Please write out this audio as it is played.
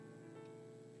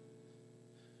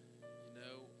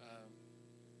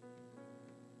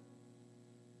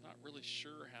really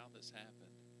sure how this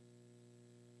happened.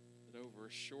 But over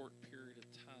a short period of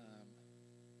time,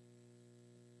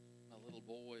 my little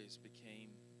boys became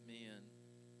men,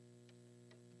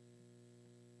 and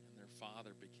their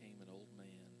father became an old man.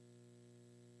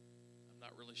 I'm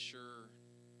not really sure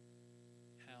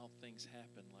how things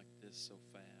happen like this so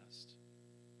fast.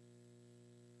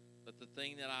 But the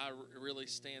thing that really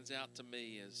stands out to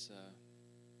me is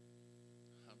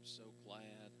I'm so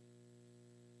glad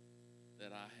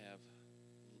that I have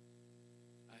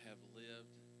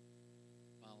lived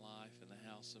my life in the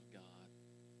house of God.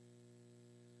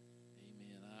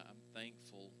 Amen. I'm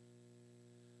thankful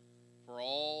for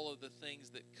all of the things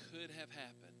that could have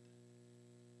happened.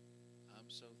 I'm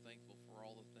so thankful for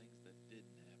all the things that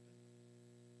didn't happen.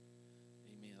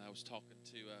 Amen. I was talking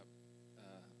to a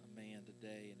man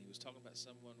today, and he was talking about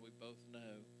someone we both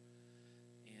know,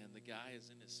 and the guy is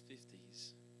in his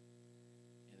 50s,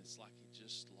 and it's like he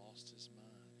just lost his mind.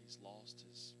 He's lost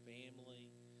his family.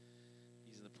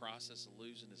 He's in the process of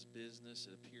losing his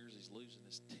business. It appears he's losing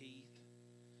his teeth.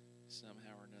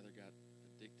 Somehow or another got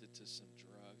addicted to some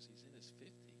drugs. He's in his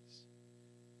 50s,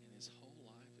 and his whole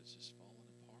life is just falling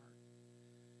apart.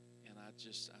 And I'm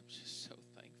just so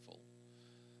thankful,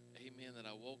 amen, that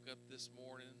I woke up this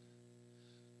morning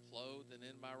clothed and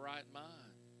in my right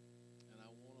mind, and I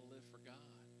want to live for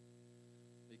God,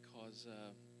 because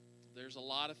there's a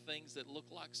lot of things that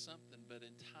look like something, but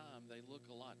in time they look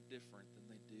a lot different than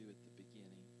they do at the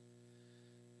beginning.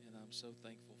 And I'm so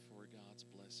thankful for God's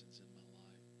blessings in my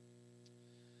life.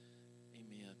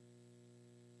 Amen.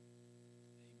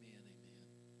 Amen. Amen.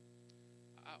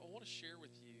 I want to share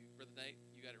with you, Brother Nate,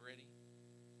 you got it ready?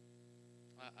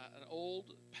 An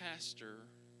old pastor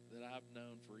that I've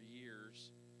known for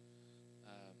years,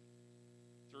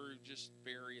 through just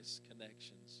various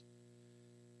connections.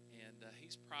 And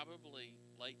he's probably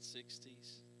late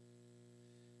 60s.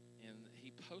 And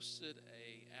he posted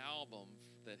a album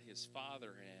that his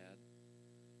father had,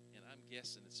 and I'm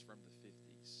guessing it's from the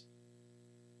 50s.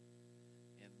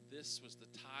 And this was the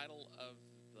title of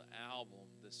the album,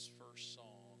 this first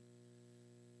song.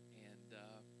 And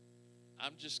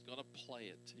I'm just going to play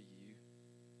it to you.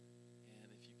 And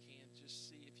if you can, just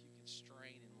see if you can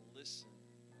strain and listen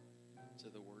to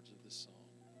the words of the song.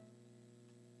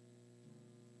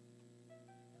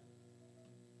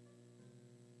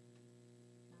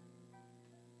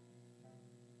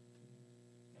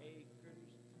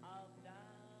 Acres of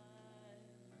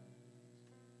diamonds,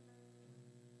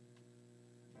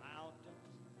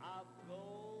 mountains of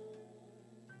gold,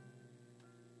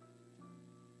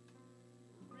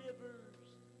 rivers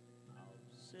of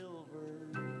silver,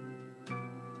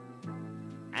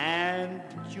 and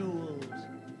jewels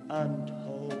untold.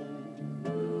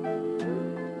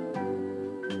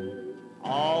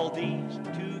 All these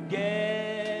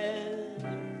together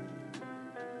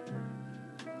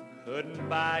couldn't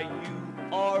buy you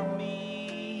or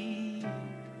me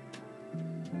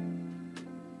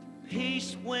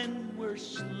peace when we're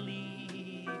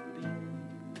sleeping,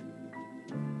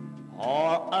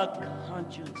 or a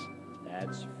conscience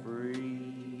that's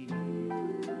free,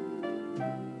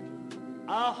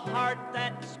 a heart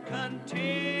that's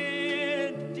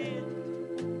contented,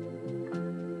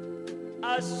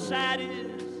 a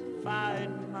satisfied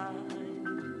mind.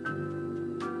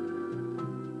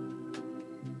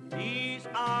 These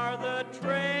are the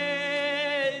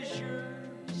treasures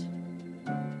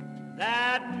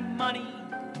that money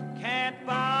can't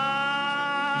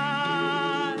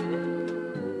buy.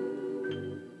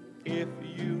 If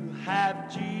you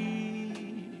have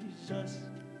Jesus,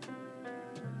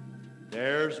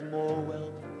 there's more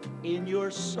wealth in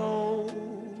your soul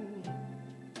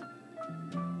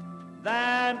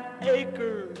than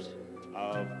acres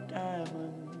of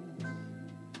diamonds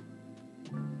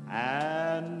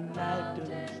and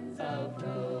mountains of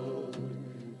gold.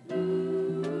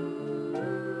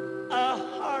 A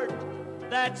heart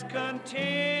that's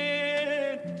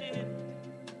contented,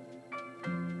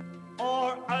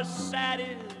 or a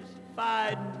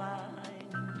satisfied mind.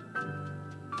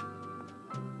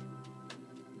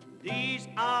 These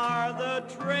are the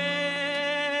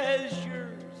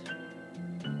treasures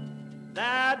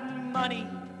that money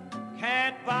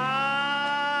can't buy.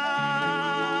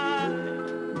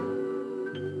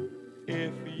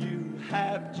 If you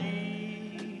have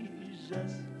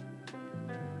Jesus,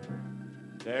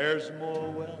 there's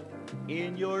more wealth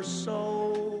in your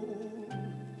soul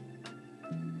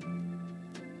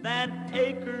than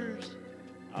acres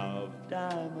of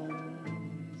diamonds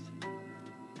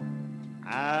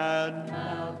and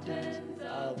mountains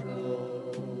of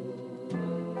gold.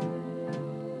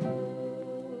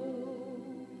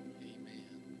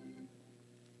 Amen.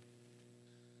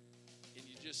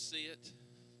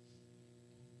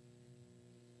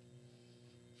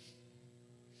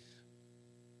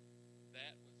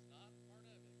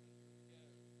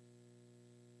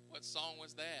 What song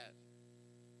was that?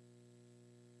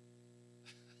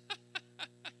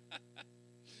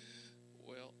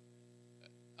 Well,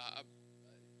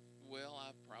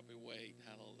 I'll probably wait.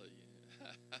 Hallelujah.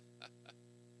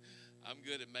 I'm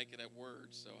good at making up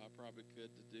words, so I probably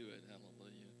could to do it.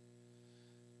 Hallelujah.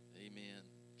 Amen.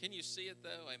 Can you see it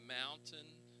though? A mountain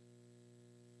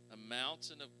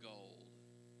of gold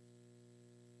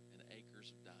and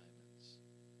acres of diamonds,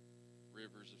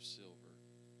 rivers of silver.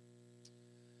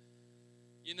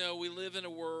 You know, we live in a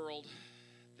world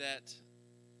that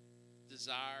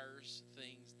desires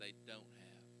things they don't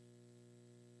have.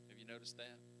 Have you noticed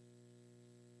that?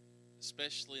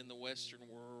 Especially in the Western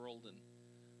world and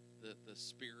the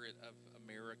spirit of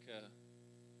America.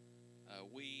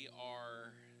 We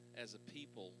are, as a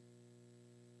people,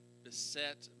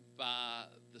 beset by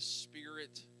the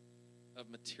spirit of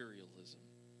materialism.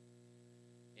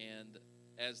 And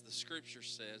as the scripture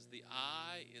says, the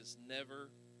eye is never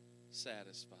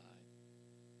satisfied.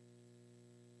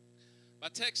 My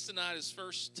text tonight is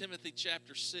 1 Timothy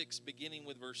chapter 6, beginning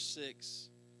with verse 6.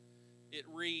 It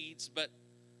reads, "But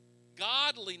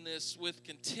godliness with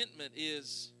contentment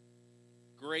is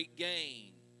great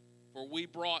gain, for we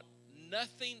brought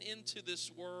nothing into this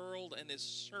world, and is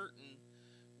certain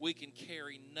we can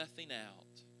carry nothing out.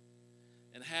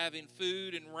 And having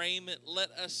food and raiment,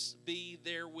 let us be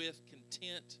therewith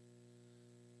content.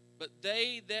 But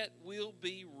they that will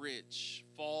be rich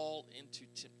fall into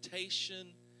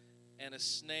temptation and a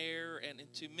snare, and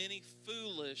into many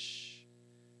foolish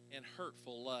and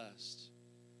hurtful lusts,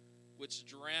 which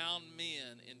drown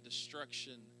men in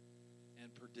destruction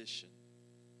and perdition.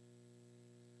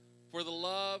 For the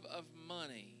love of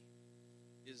money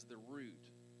is the root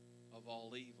of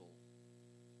all evil,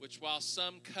 which while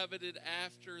some coveted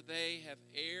after, they have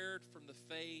erred from the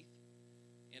faith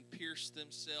and pierced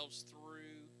themselves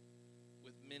through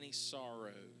with many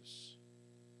sorrows.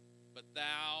 But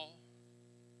thou,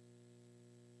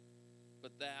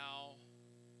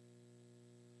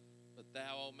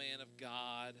 O man of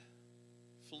God,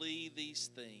 flee these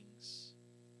things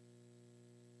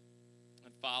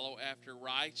and follow after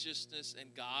righteousness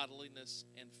and godliness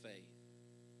and faith,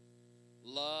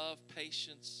 love,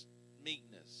 patience,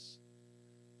 meekness.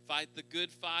 Fight the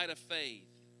good fight of faith.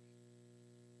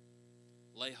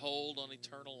 Lay hold on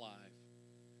eternal life,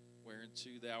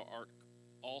 whereunto thou art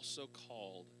also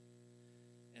called,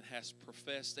 and hast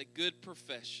professed a good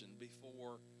profession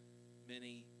before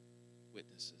many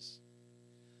witnesses."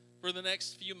 For the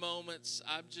next few moments,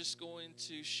 I'm just going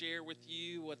to share with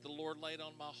you what the Lord laid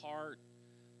on my heart.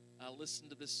 I listened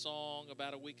to this song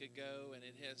about a week ago, and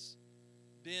it has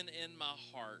been in my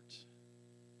heart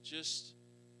just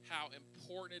how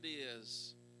important it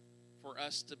is for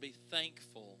us to be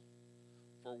thankful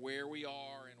for where we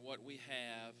are and what we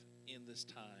have in this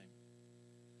time.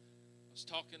 I was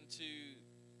talking to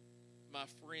my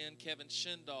friend Kevin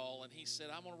Schindall, and he said,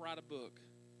 "I'm going to write a book."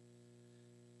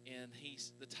 And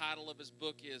the title of his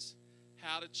book is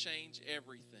How to Change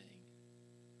Everything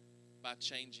by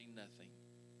Changing Nothing.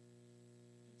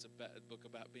 It's a book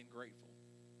about being grateful.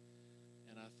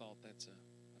 And I thought that's a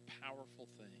powerful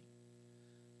thing.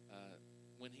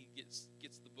 When he gets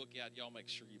the book out, y'all make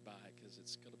sure you buy it, because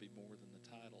it's going to be more than the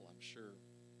title, I'm sure.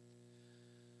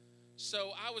 So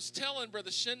I was telling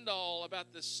Brother Schindall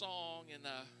about this song, and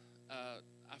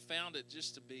I found it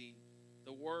just to be,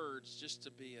 the words just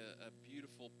to be a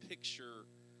beautiful picture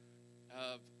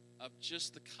of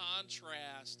just the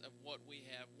contrast of what we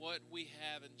have. What we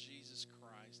have in Jesus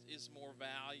Christ is more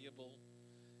valuable,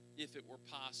 if it were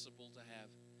possible, to have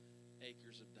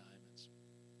acres of diamonds.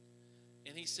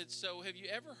 And he said, "So have you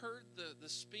ever heard the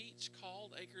speech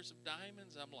called Acres of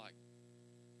Diamonds?" I'm like,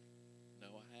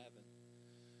 "No, I haven't."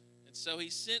 And so he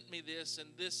sent me this,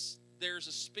 and there's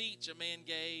a speech a man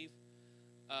gave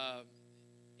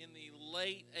in the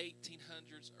late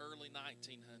 1800s, early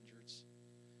 1900s.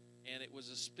 And it was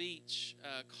a speech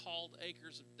called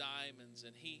Acres of Diamonds.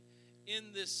 And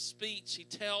in this speech, he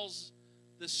tells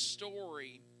this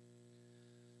story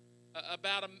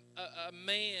about a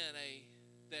man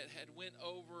that had went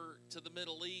over to the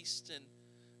Middle East,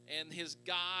 and his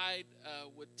guide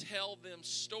would tell them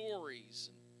stories.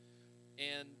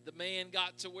 And the man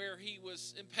got to where he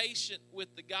was impatient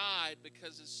with the guide,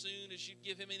 because as soon as you'd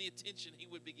give him any attention, he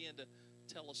would begin to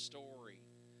tell a story.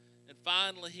 And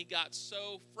finally, he got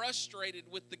so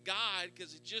frustrated with the guide,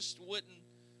 because he just wouldn't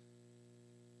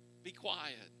be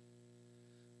quiet,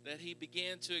 that he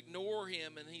began to ignore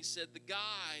him. And he said the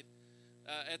guide,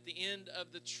 at the end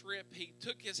of the trip, he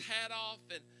took his hat off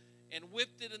and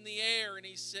whipped it in the air, and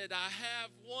he said, "I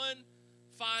have one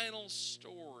final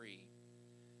story."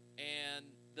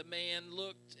 And the man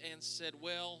looked and said,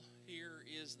 "Well, here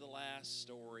is the last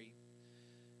story.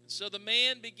 And so the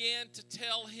man began to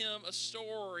tell him a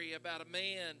story about a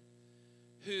man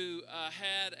who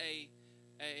had a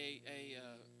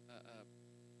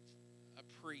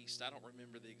priest. I don't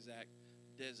remember the exact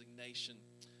designation.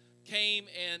 Came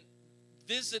and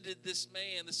visited this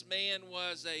man. This man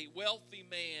was a wealthy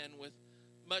man with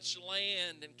much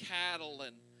land and cattle,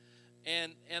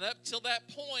 and up till that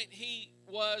point he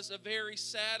was a very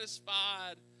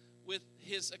satisfied with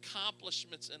his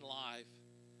accomplishments in life.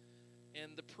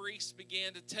 And the priest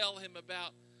began to tell him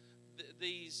about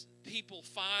these people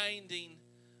finding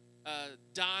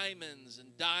diamonds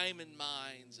and diamond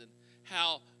mines, and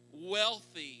how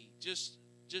wealthy, just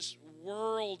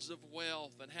worlds of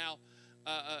wealth, and how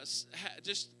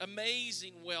just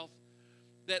amazing wealth,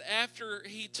 that after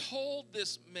he told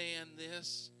this man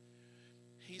this,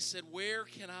 he said, where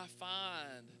can I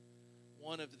find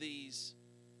one of these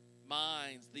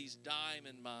mines, these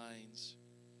diamond mines?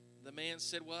 The man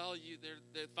said, well,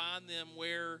 they find them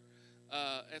where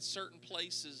at certain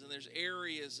places, and there's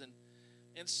areas.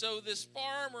 And so this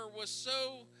farmer was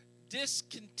so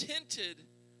discontented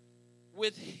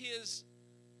with his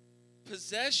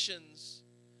possessions,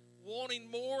 wanting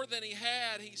more than he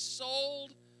had, he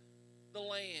sold the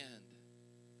land,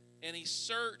 and he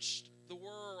searched the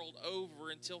world over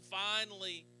until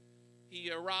finally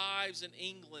he arrives in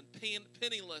England,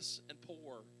 penniless and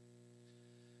poor.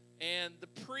 And the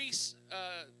priest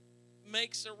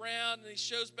makes a round, and he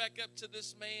shows back up to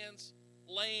this man's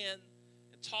land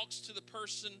and talks to the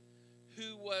person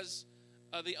who was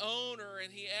the owner,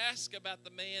 and he asked about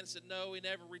the man and said no, he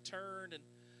never returned, and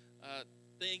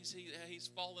he's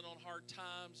fallen on hard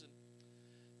times.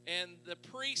 And the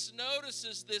priest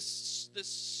notices this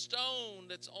stone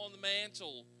that's on the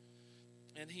mantle,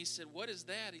 and he said, what is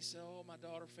that? He said, oh, my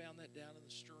daughter found that down in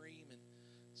the stream, and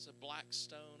it's a black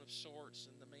stone of sorts.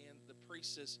 And the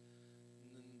priest says,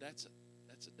 that's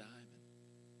a diamond.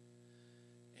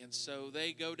 And so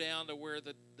they go down to where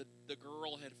the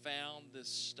girl had found this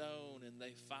stone, and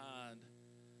they find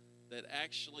that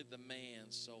actually the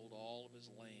man sold all of his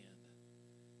land,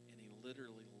 and he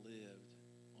literally lived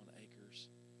on acres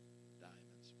of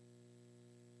diamonds.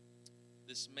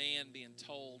 This man being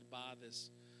told by this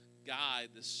guide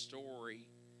this story,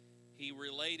 he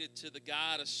related to the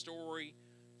guide a story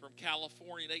from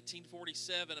California in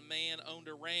 1847. A man owned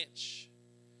a ranch,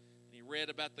 and he read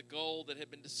about the gold that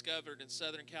had been discovered in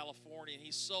Southern California, and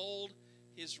he sold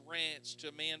his ranch to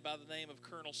a man by the name of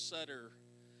Colonel Sutter,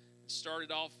 and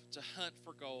started off to hunt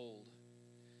for gold.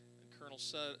 And Colonel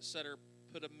Sutter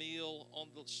put a meal on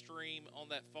the stream on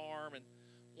that farm, and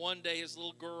one day his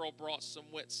little girl brought some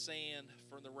wet sand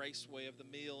from the raceway of the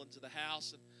mill into the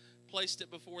house and placed it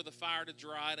before the fire to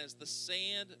dry. And as the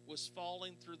sand was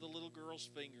falling through the little girl's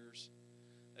fingers,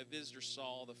 a visitor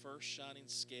saw the first shining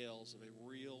scales of a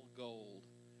real gold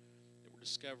that were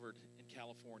discovered in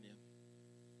California.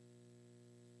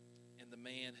 And the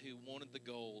man who wanted the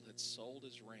gold had sold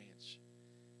his ranch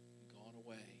and gone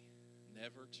away,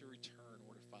 never to return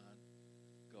or to find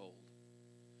gold.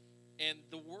 And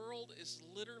the world is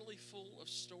literally full of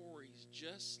stories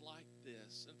just like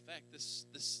this. In fact, this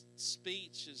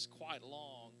speech is quite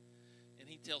long, and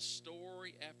he tells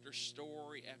story after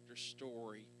story after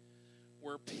story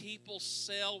where people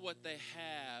sell what they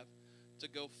have to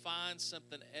go find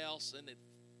something else, and it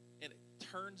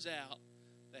turns out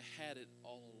they had it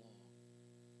all along.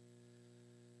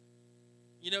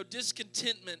 You know,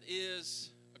 discontentment is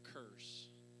a curse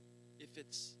if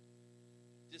it's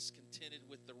discontented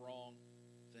with the wrong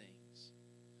things.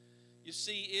 You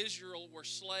see, Israel were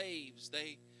slaves.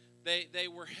 They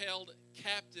were held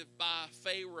captive by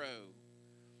Pharaoh.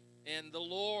 And the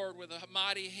Lord, with a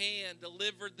mighty hand,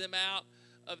 delivered them out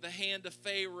of the hand of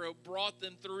Pharaoh, brought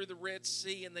them through the Red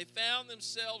Sea, and they found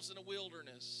themselves in a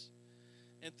wilderness.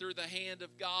 And through the hand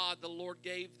of God, the Lord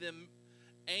gave them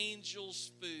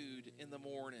angels' food in the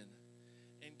morning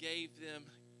and gave them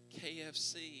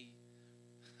KFC.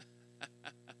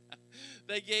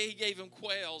 He gave them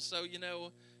quail, so,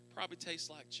 probably tastes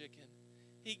like chicken.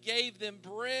 He gave them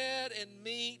bread and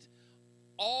meat,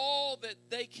 all that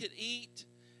they could eat,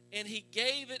 and he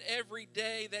gave it every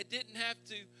day. They didn't have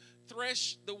to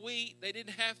thresh the wheat. They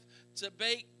didn't have to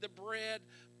bake the bread,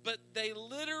 but they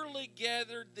literally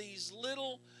gathered these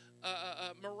little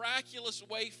miraculous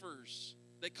wafers.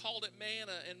 They called it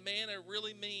manna, and manna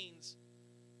really means,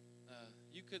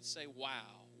 you could say, wow,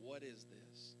 what is this?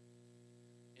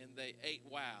 And they ate,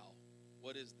 wow,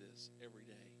 what is this, every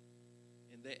day.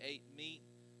 And they ate meat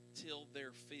till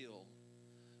they're filled.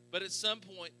 But at some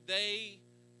point, they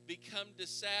become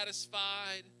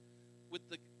dissatisfied with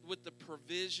the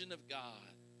provision of God.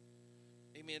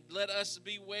 Amen. Let us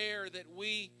beware that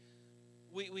we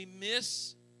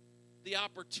miss the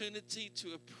opportunity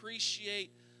to appreciate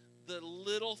the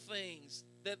little things,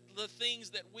 that the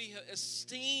things that we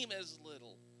esteem as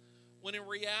little, when in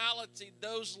reality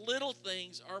those little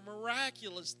things are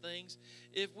miraculous things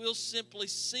if we'll simply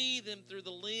see them through the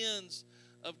lens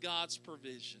of God's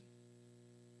provision.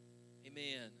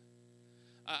 Amen.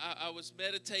 I was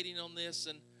meditating on this,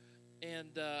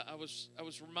 and I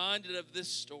was reminded of this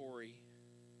story.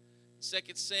 2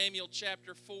 Samuel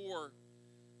chapter 4,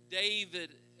 David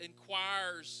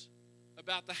inquires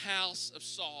about the house of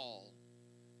Saul.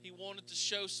 He wanted to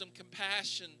show some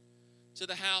compassion to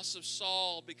the house of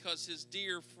Saul because his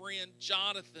dear friend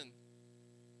Jonathan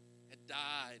had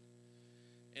died.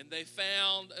 And they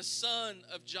found a son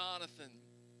of Jonathan.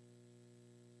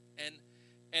 And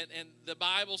the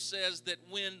Bible says that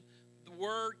when the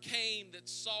word came that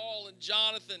Saul and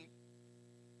Jonathan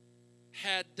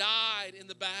had died in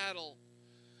the battle,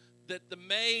 that the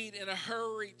maid, in a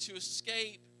hurry to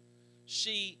escape,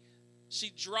 she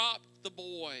dropped the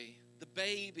boy, the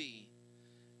baby,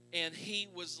 and he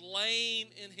was lame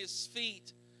in his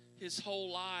feet his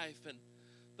whole life. And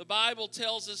the Bible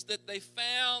tells us that they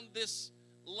found this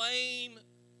lame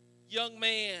young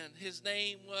man. His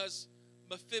name was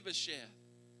Mephibosheth.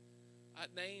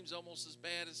 That name's almost as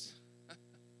bad as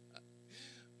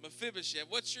Mephibosheth.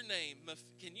 What's your name?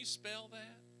 Can you spell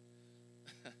that?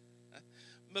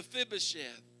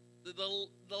 Mephibosheth,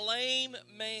 the lame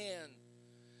man.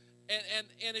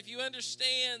 And if you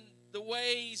understand the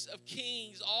ways of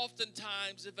kings,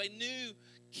 oftentimes if a new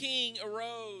king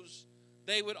arose,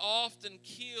 they would often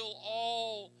kill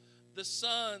all the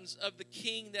sons of the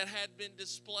king that had been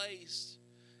displaced.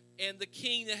 And the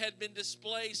king that had been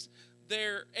displaced,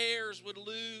 their heirs would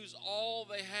lose all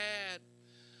they had.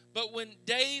 But when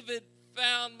David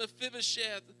found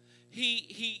Mephibosheth,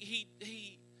 he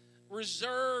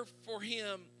reserved for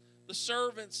him the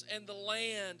servants and the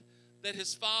land that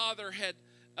his father had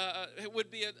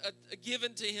would be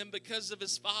given to him because of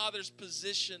his father's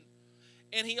position.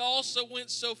 And he also went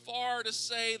so far to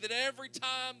say that every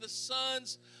time the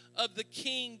sons of the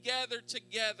king gathered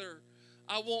together,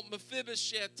 I want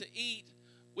Mephibosheth to eat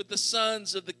with the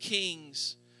sons of the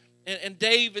kings. And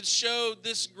David showed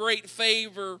this great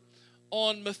favor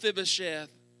on Mephibosheth.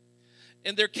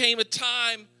 And there came a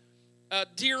time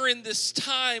during this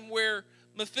time where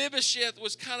Mephibosheth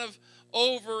was kind of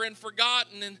over and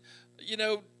forgotten, and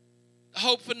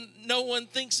hoping no one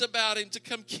thinks about him to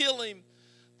come kill him.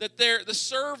 That the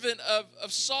servant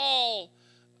of Saul,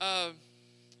 I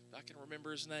can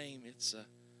remember his name. It's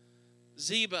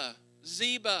Ziba.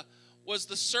 Ziba was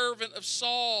the servant of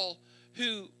Saul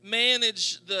who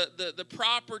managed the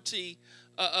property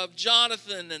of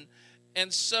Jonathan.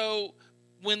 And so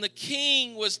when the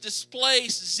king was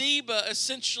displaced, Ziba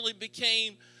essentially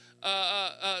became,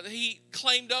 he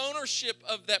claimed ownership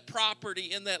of that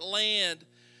property and that land.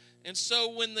 And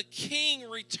so when the king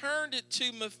returned it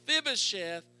to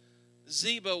Mephibosheth,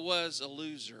 Ziba was a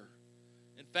loser.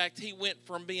 In fact, he went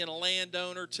from being a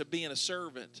landowner to being a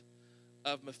servant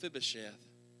of Mephibosheth.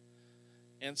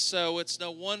 And so it's no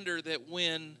wonder that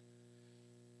when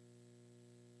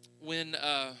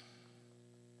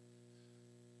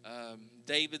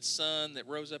David's son that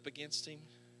rose up against him,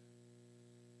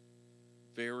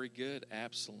 very good,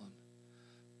 Absalom.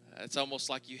 It's almost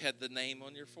like you had the name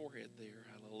on your forehead there.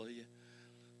 Hallelujah.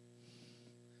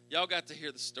 Y'all got to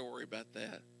hear the story about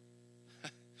that.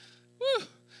 Woo.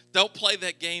 Don't play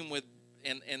that game with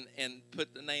and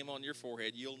put the name on your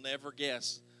forehead. You'll never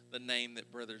guess the name that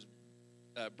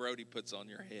Brody puts on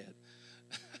your head.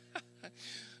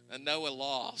 And Noah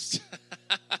lost.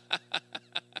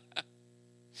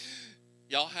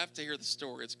 Y'all have to hear the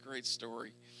story. It's a great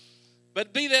story.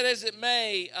 But be that as it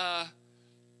may,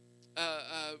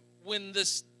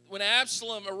 when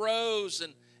Absalom arose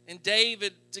and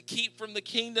David, to keep from the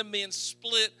kingdom being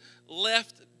split,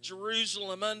 left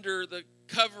Jerusalem under the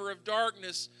cover of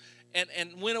darkness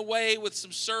and went away with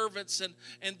some servants,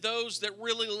 and those that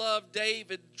really loved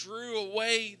David drew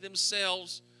away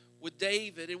themselves with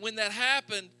David. And when that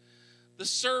happened, the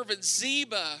servant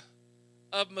Ziba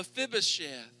of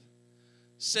Mephibosheth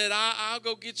said, I'll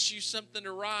go get you something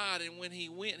to ride. And when he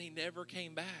went, he never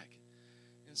came back.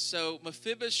 And so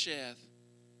Mephibosheth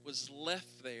was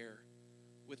left there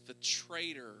with the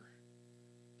traitor,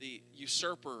 the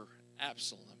usurper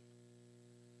Absalom.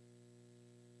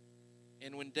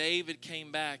 And when David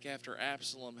came back after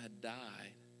Absalom had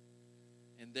died,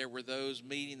 and there were those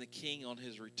meeting the king on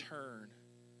his return,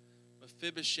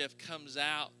 Mephibosheth comes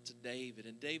out to David,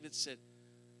 and David said,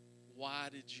 "Why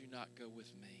did you not go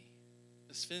with me?"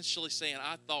 Essentially saying,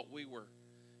 I thought we were,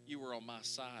 you were on my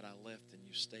side, I left and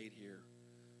you stayed here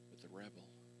with the rebel.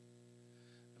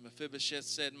 And Mephibosheth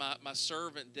said, my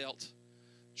servant dealt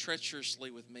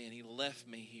treacherously with me, and he left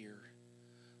me here.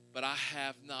 But I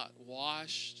have not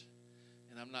washed,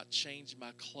 and I'm not changed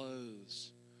my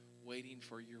clothes, waiting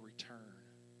for your return.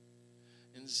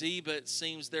 In Ziba, it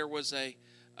seems there was an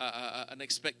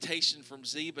expectation from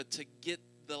Ziba to get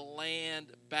the land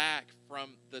back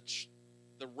from the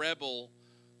rebel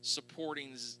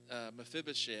supporting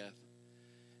Mephibosheth.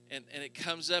 And it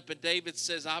comes up, and David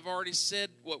says, I've already said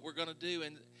what we're going to do.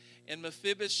 And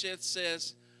Mephibosheth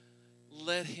says,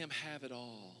 let him have it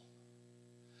all.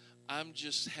 I'm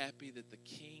just happy that the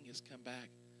king has come back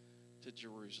to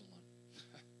Jerusalem.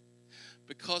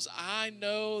 Because I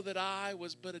know that I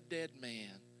was but a dead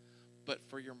man, but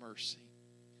for your mercy.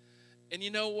 And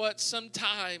you know what?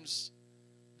 Sometimes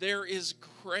there's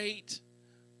great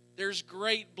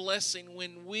blessing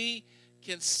when we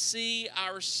can see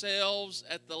ourselves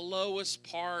at the lowest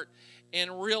part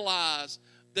and realize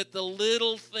that the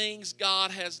little things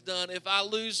God has done, if I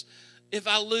lose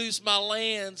my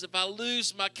lands, if I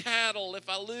lose my cattle, if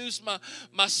I lose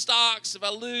my stocks, if I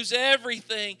lose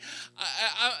everything,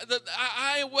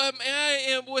 I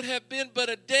would have been but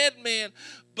a dead man.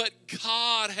 But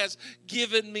God has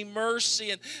given me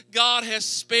mercy, and God has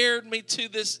spared me to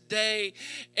this day.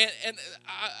 And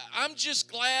I'm just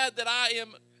glad that I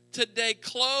am today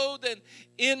clothed and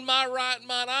in my right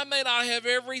mind. I may not have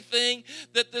everything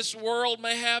that this world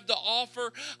may have to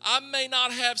offer. I may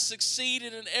not have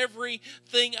succeeded in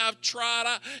everything I've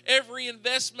tried. Every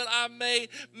investment I've made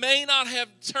may not have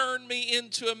turned me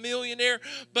into a millionaire.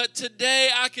 But today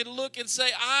I can look and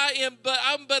say, I'm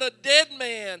but a dead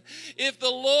man. If the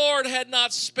Lord had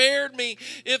not spared me,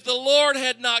 if the Lord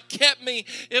had not kept me,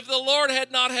 if the Lord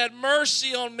had not had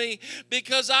mercy on me,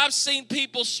 because I've seen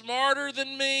people smarter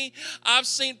than me. I've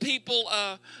seen people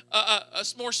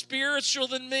more spiritual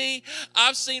than me.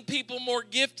 I've seen people more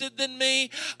gifted than me.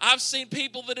 I've seen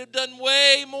people that have done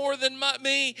way more than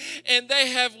me, and they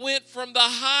have went from the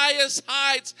highest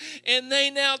heights, and they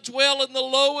now dwell in the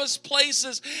lowest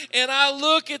places. And I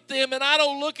look at them, and I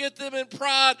don't look at them in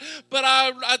pride, but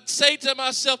I say to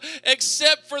myself,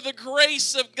 except for the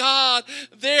grace of God,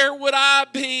 there would I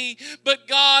be. But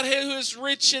God, who is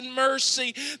rich in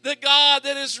mercy, the God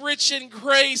that is rich in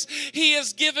grace, He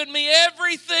has given me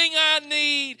everything I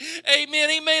need. Amen.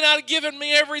 He may not have given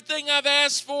me everything I've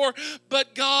asked for,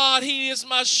 but God, He is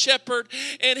my shepherd,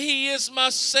 and He is my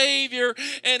Savior,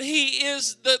 and He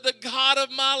is the God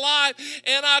of my life.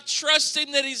 And I trust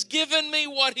Him that He's given me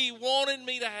what He wanted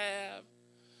me to have.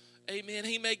 Amen.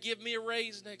 He may give me a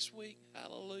raise next week.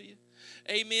 Hallelujah.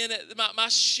 Amen. My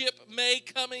ship may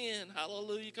come in.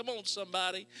 Hallelujah. Come on,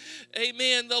 somebody.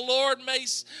 Amen. The Lord may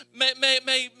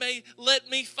let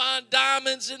me find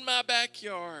diamonds in my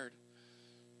backyard.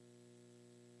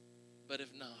 But if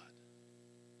not,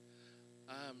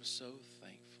 I'm so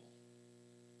thankful.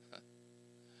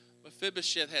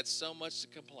 Mephibosheth had so much to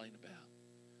complain about.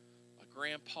 My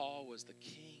grandpa was the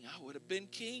king. I would have been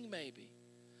king maybe.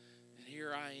 And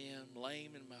here I am,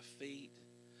 lame in my feet.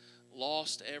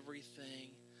 Lost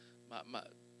everything. My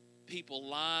people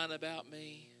lying about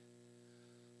me.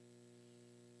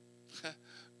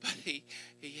 But he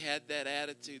had that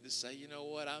attitude to say, you know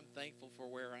what, I'm thankful for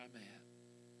where I'm at.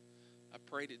 I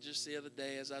prayed it just the other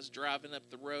day as I was driving up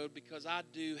the road, because I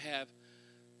do have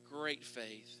great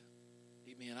faith.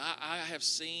 Amen. I have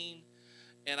seen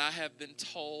and I have been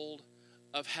told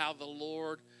of how the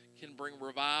Lord can bring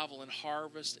revival and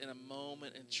harvest in a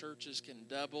moment, and churches can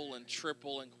double and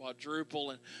triple and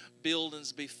quadruple, and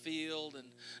buildings be filled, and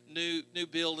new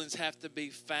buildings have to be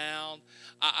found.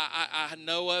 I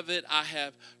know of it. I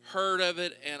have heard of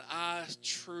it, and I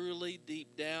truly,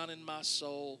 deep down in my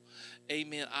soul,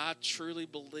 amen, I truly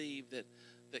believe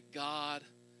that God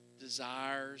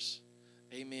desires,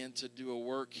 amen, to do a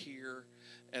work here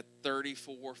at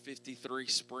 3453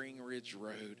 Spring Ridge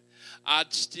Road. I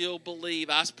still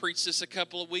believe, I preached this a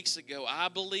couple of weeks ago, I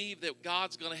believe that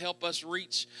God's going to help us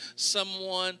reach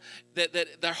someone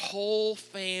that their whole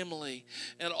family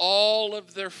and all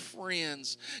of their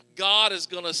friends, God is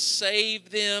going to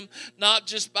save them, not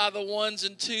just by the ones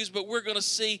and twos, but we're going to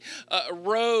see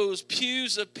rows,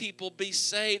 pews of people be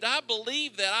saved. I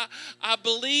believe that. I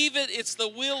believe it. It's the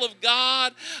will of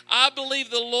God. I believe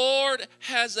the Lord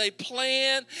has a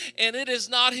plan, and it is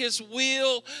not His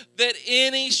will that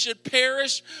any should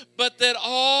perish, but that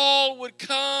all would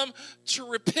come to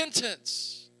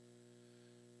repentance.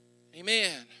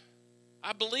 Amen.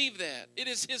 I believe that. It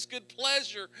is His good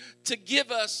pleasure to give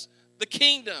us the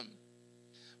kingdom.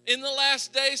 In the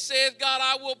last day, saith God,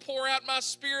 I will pour out my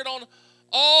spirit on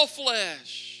all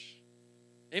flesh.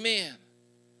 Amen.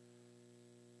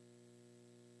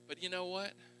 But you know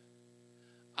what?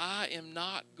 I am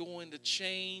not going to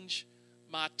change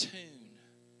my tune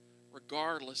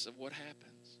regardless of what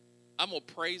happens. I'm going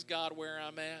to praise God where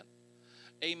I'm at.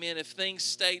 Amen. If things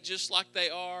stay just like they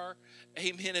are,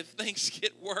 amen, if things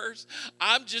get worse,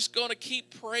 I'm just going to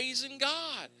keep praising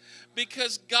God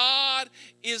because God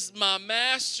is my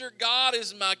master, God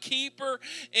is my keeper,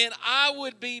 and I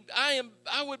would be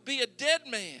a dead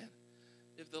man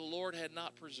if the Lord had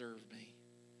not preserved me.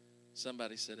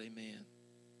 Somebody said amen.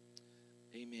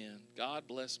 Amen. God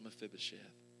bless Mephibosheth.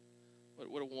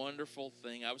 What a wonderful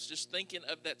thing. I was just thinking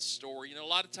of that story. You know, a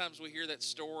lot of times we hear that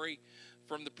story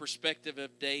from the perspective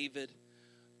of David.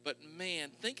 But man,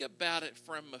 think about it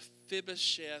from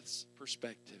Mephibosheth's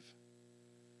perspective.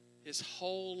 His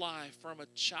whole life from a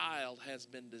child has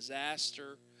been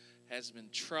disaster, has been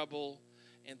trouble,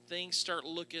 and things start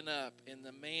looking up, and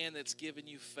the man that's given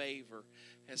you favor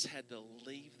has had to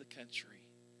leave the country.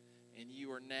 And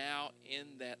you are now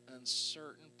in that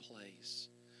uncertain place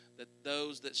that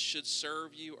those that should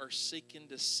serve you are seeking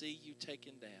to see you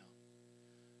taken down.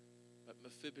 But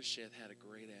Mephibosheth had a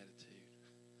great attitude.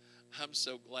 I'm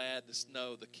so glad to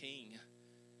know the king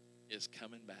is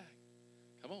coming back.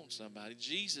 Come on, somebody.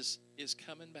 Jesus is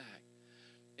coming back.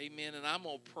 Amen. And I'm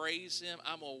going to praise him.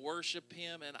 I'm going to worship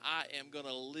him. And I am going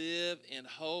to live in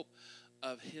hope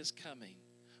of his coming.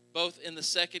 Both in the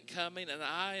second coming, and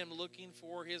I am looking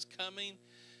for his coming.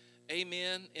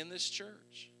 Amen. In this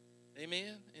church.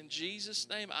 Amen. In Jesus'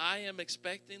 name, I am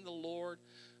expecting the Lord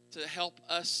to help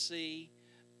us see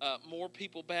more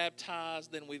people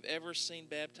baptized than we've ever seen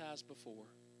baptized before.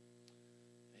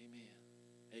 Amen.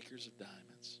 Acres of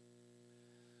diamonds.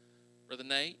 Brother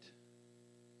Nate,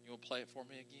 you want to play it for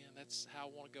me again? That's how I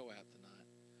want to go out tonight.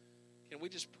 Can we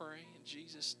just pray in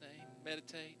Jesus' name?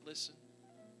 Meditate, listen,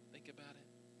 think about it.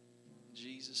 In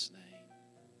Jesus' name.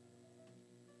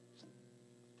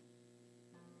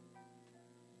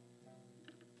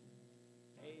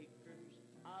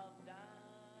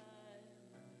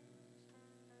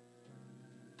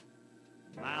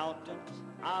 Mountains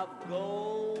of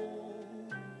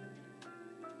gold,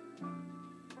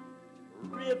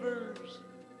 rivers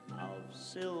of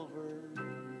silver,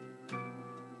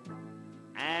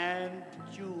 and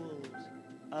jewels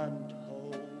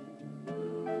untold.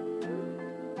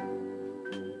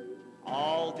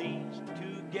 All these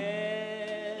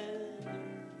together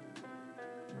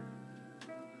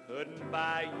couldn't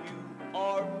buy you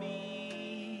or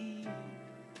me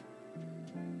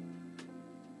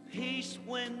peace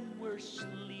when we're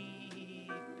sleeping,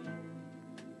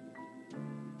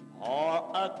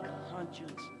 or a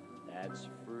conscience that's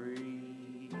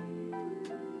free,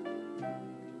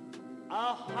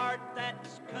 a heart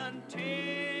that's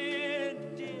contented,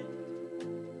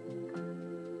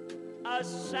 a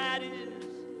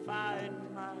satisfied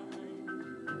mind.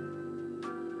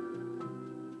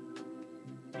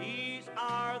 These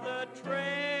are the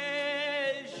treasures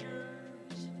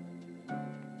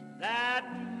that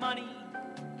money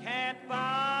can't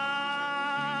buy.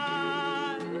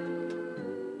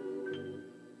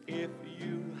 If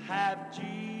you have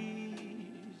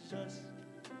Jesus,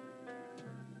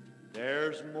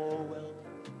 there's more wealth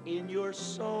in your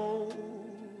soul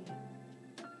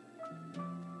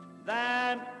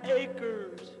than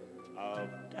acres of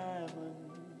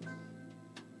diamonds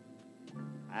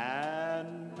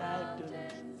and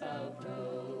mountains of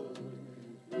gold.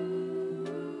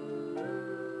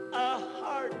 A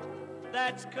heart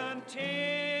that's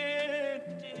contented,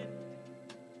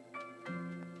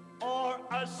 or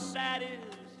a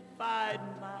satisfied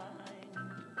mind.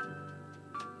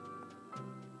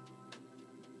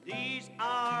 These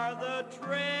are the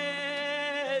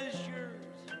treasures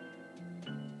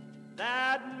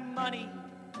that money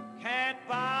can't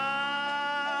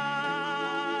buy.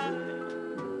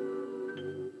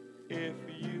 If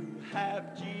you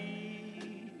have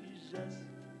Jesus,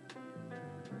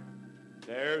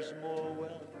 there's more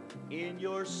wealth in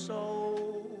your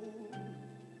soul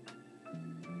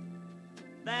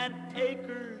than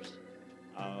acres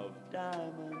of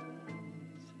diamonds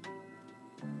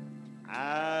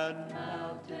and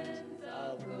mountains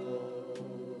of gold.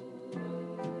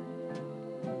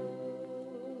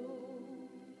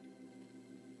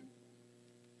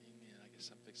 Amen. I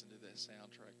guess I'm fixing to do that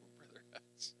soundtrack with Brother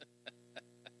Hutz.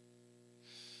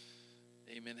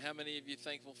 Amen. How many of you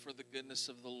thankful for the goodness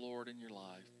of the Lord in your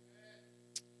life?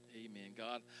 Amen.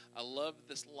 God, I love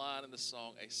this line in the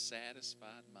song, a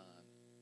satisfied mind.